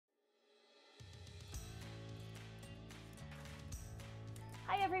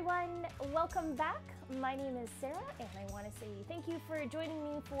everyone, welcome back. My name is Sarah and I want to say thank you for joining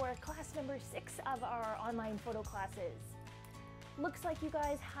me for class number 6 of our online photo classes. Looks like you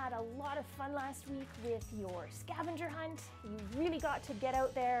guys had a lot of fun last week with your scavenger hunt. You really got to get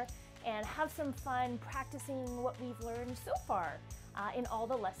out there and have some fun practicing what we've learned so far in all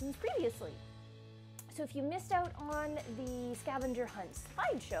the lessons previously. So if you missed out on the scavenger hunt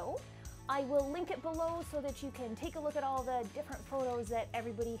slideshow, I will link it below so that you can take a look at all the different photos that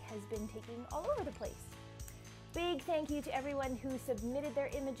everybody has been taking all over the place. Big thank you to everyone who submitted their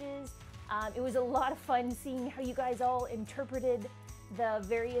images. It was a lot of fun seeing how you guys all interpreted the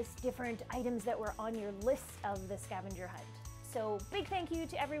various different items that were on your list of the scavenger hunt. So big thank you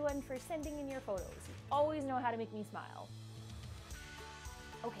to everyone for sending in your photos. You always know how to make me smile.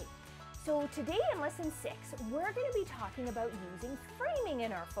 Okay, so today in lesson 6, we're going to be talking about using framing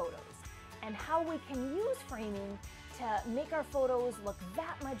in our photos and how we can use framing to make our photos look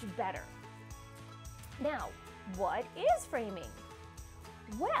that much better. Now, what is framing?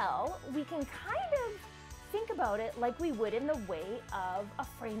 Well, we can kind of think about it like we would in the way of a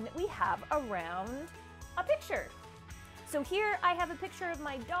frame that we have around a picture. So here I have a picture of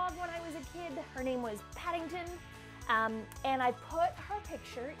my dog when I was a kid. Her name was Paddington, and I put her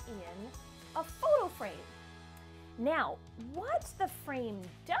picture in a photo frame. Now, what the frame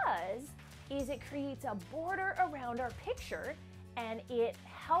does is it creates a border around our picture and it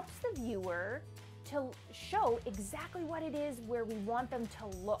helps the viewer to show exactly what it is where we want them to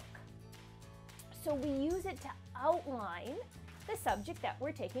look. So we use it to outline the subject that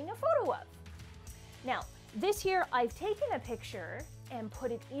we're taking a photo of. Now, this here, I've taken a picture and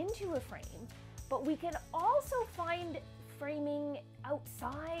put it into a frame, but we can also find framing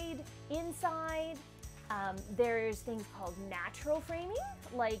outside, inside. There's things called natural framing,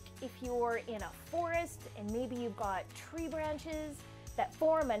 like if you're in a forest and maybe you've got tree branches that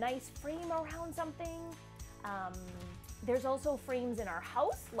form a nice frame around something. There's also frames in our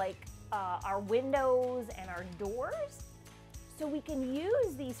house, like our windows and our doors. So we can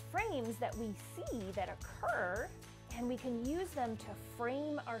use these frames that we see that occur, and we can use them to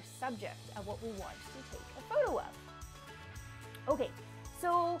frame our subject of what we want to take a photo of. Okay,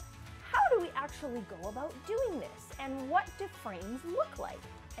 so how do we actually go about doing this? And what do frames look like?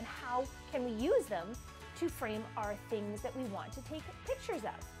 And how can we use them to frame our things that we want to take pictures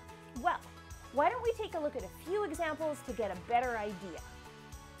of? Well, why don't we take a look at a few examples to get a better idea?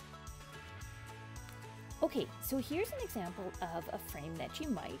 Okay, so here's an example of a frame that you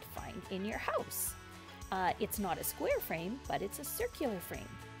might find in your house. It's not a square frame, but it's a circular frame.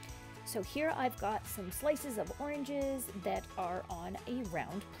 So here I've got some slices of oranges that are on a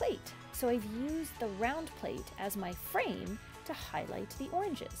round plate. So I've used the round plate as my frame to highlight the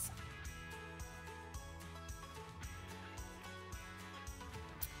oranges.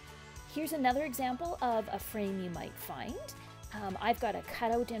 Here's another example of a frame you might find. I've got a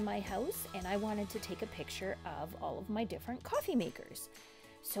cutout in my house and I wanted to take a picture of all of my different coffee makers.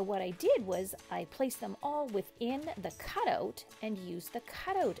 So what I did was I placed them all within the cutout and used the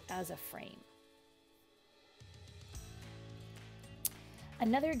cutout as a frame.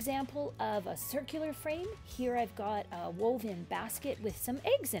 Another example of a circular frame, here I've got a woven basket with some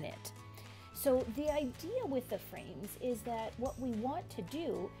eggs in it. So the idea with the frames is that what we want to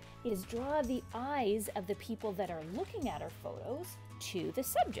do is draw the eyes of the people that are looking at our photos to the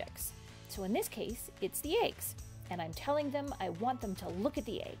subjects. So in this case, it's the eggs, and I'm telling them I want them to look at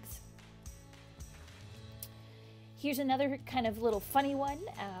the eggs. Here's another kind of little funny one.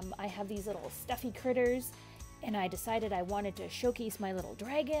 I have these little stuffy critters, and I decided I wanted to showcase my little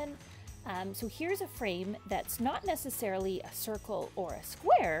dragon. So here's a frame that's not necessarily a circle or a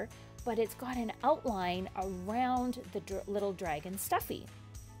square, but it's got an outline around the little dragon stuffy.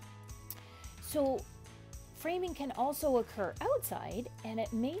 So framing can also occur outside, and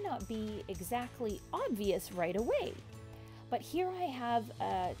it may not be exactly obvious right away. But here I have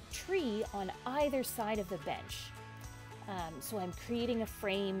a tree on either side of the bench. So I'm creating a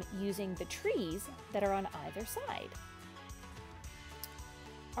frame using the trees that are on either side.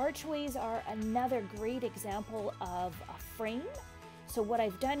 Archways are another great example of a frame. So what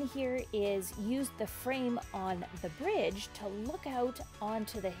I've done here is used the frame on the bridge to look out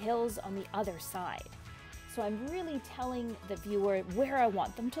onto the hills on the other side. So I'm really telling the viewer where I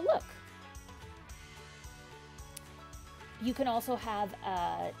want them to look. You can also have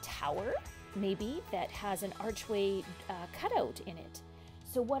a tower, maybe, that has an archway cutout in it.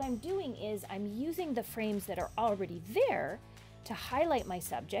 So what I'm doing is I'm using the frames that are already there to highlight my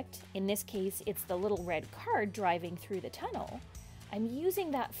subject. In this case, it's the little red car driving through the tunnel. I'm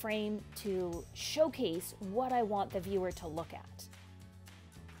using that frame to showcase what I want the viewer to look at.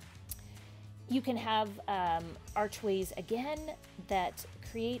 You can have archways again that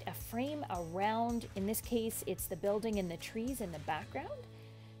create a frame around, in this case, it's the building and the trees in the background.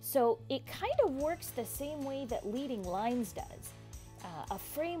 So it kind of works the same way that leading lines does. A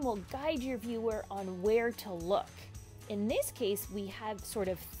frame will guide your viewer on where to look. In this case, we have sort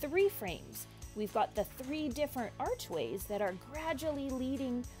of 3 frames. We've got the 3 different archways that are gradually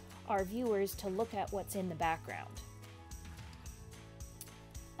leading our viewers to look at what's in the background.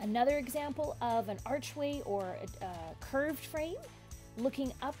 Another example of an archway or a curved frame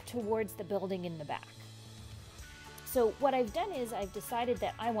looking up towards the building in the back. So what I've done is I've decided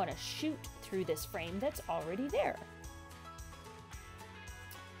that I want to shoot through this frame that's already there.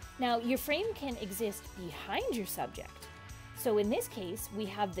 Now your frame can exist behind your subject. So in this case, we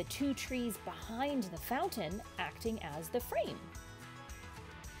have the 2 trees behind the fountain acting as the frame.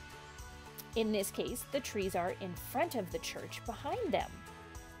 In this case, the trees are in front of the church behind them.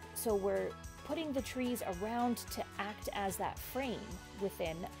 So we're putting the trees around to act as that frame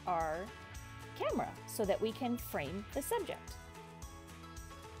within our camera so that we can frame the subject.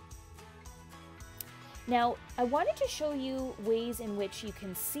 Now, I wanted to show you ways in which you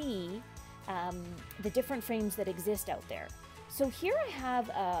can see the different frames that exist out there. So here I have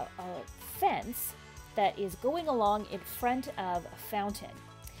a fence that is going along in front of a fountain.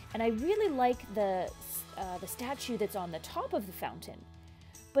 And I really like the statue that's on the top of the fountain.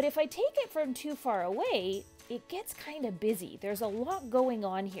 But if I take it from too far away, it gets kind of busy. There's a lot going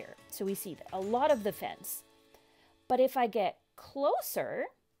on here. So we see a lot of the fence. But if I get closer,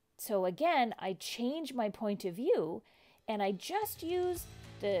 so again, I change my point of view and I just use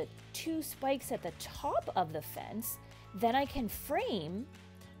the 2 spikes at the top of the fence, then I can frame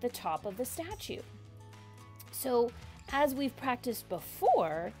the top of the statue. So as we've practiced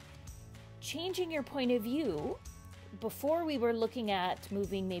before, changing your point of view, before we were looking at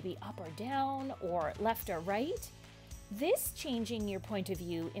moving maybe up or down or left or right, this changing your point of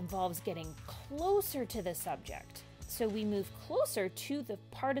view involves getting closer to the subject. So we move closer to the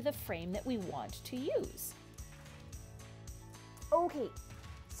part of the frame that we want to use. Okay,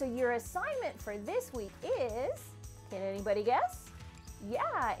 so your assignment for this week is, can anybody guess?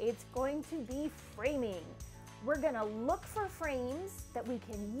 Yeah, it's going to be framing. We're gonna look for frames that we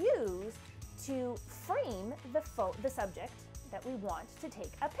can use to frame the subject that we want to take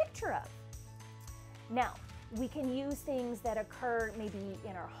a picture of. Now, we can use things that occur maybe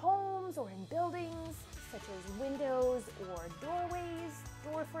in our homes or in buildings, such as windows or doorways,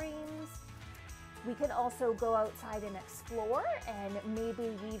 door frames. We can also go outside and explore, and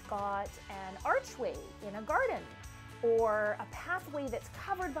maybe we've got an archway in a garden or a pathway that's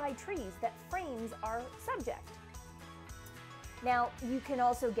covered by trees that frames our subject. Now, you can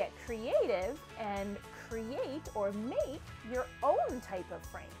also get creative and create or make your own type of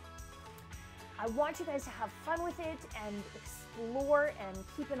frame. I want you guys to have fun with it and explore and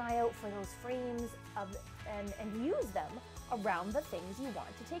keep an eye out for those frames and use them around the things you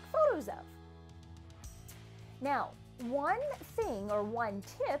want to take photos of. Now, one thing or one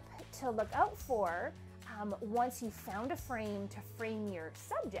tip to look out for once you've found a frame to frame your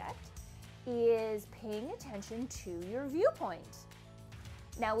subject is paying attention to your viewpoint.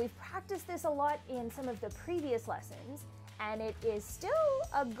 Now, we've practiced this a lot in some of the previous lessons, and it is still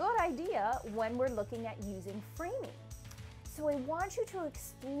a good idea when we're looking at using framing. So I want you to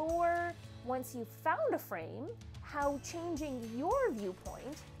explore, once you've found a frame, how changing your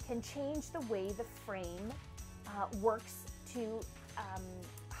viewpoint can change the way the frame works to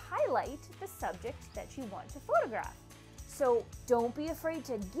highlight the subject that you want to photograph. So don't be afraid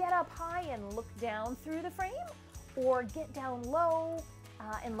to get up high and look down through the frame, or get down low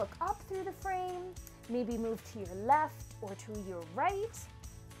and look up through the frame. Maybe move to your left or to your right.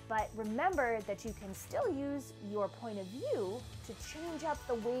 But remember that you can still use your point of view to change up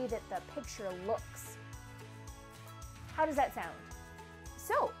the way that the picture looks. How does that sound?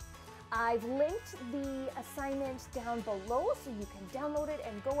 So I've linked the assignment down below so you can download it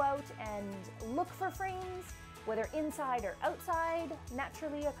and go out and look for frames, whether inside or outside,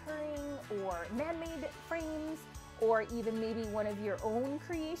 naturally occurring or man-made frames, or even maybe one of your own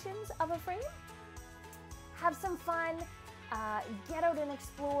creations of a frame. Have some fun, get out and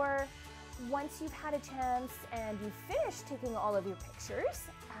explore. Once you've had a chance and you've finished taking all of your pictures,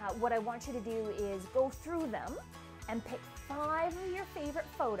 what I want you to do is go through them and pick 5 of your favorite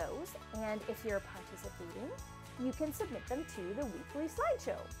photos, and if you're participating, you can submit them to the weekly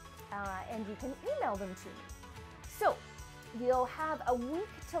slideshow, and you can email them to me. So you'll have a week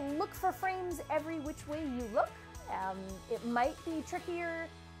to look for frames every which way you look. It might be trickier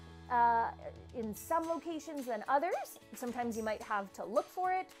in some locations than others. Sometimes you might have to look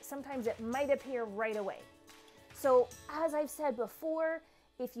for it. Sometimes it might appear right away. So as I've said before,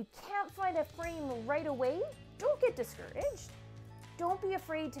 if you can't find a frame right away, don't get discouraged. Don't be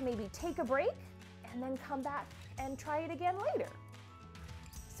afraid to maybe take a break and then come back and try it again later.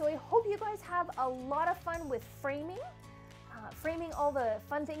 So I hope you guys have a lot of fun with framing all the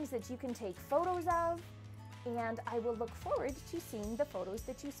fun things that you can take photos of, and I will look forward to seeing the photos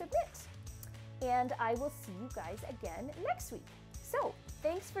that you submit. And I will see you guys again next week. So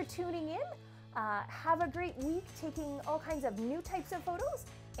thanks for tuning in. Have a great week taking all kinds of new types of photos,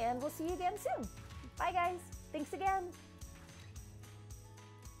 and we'll see you again soon. Bye guys, thanks again.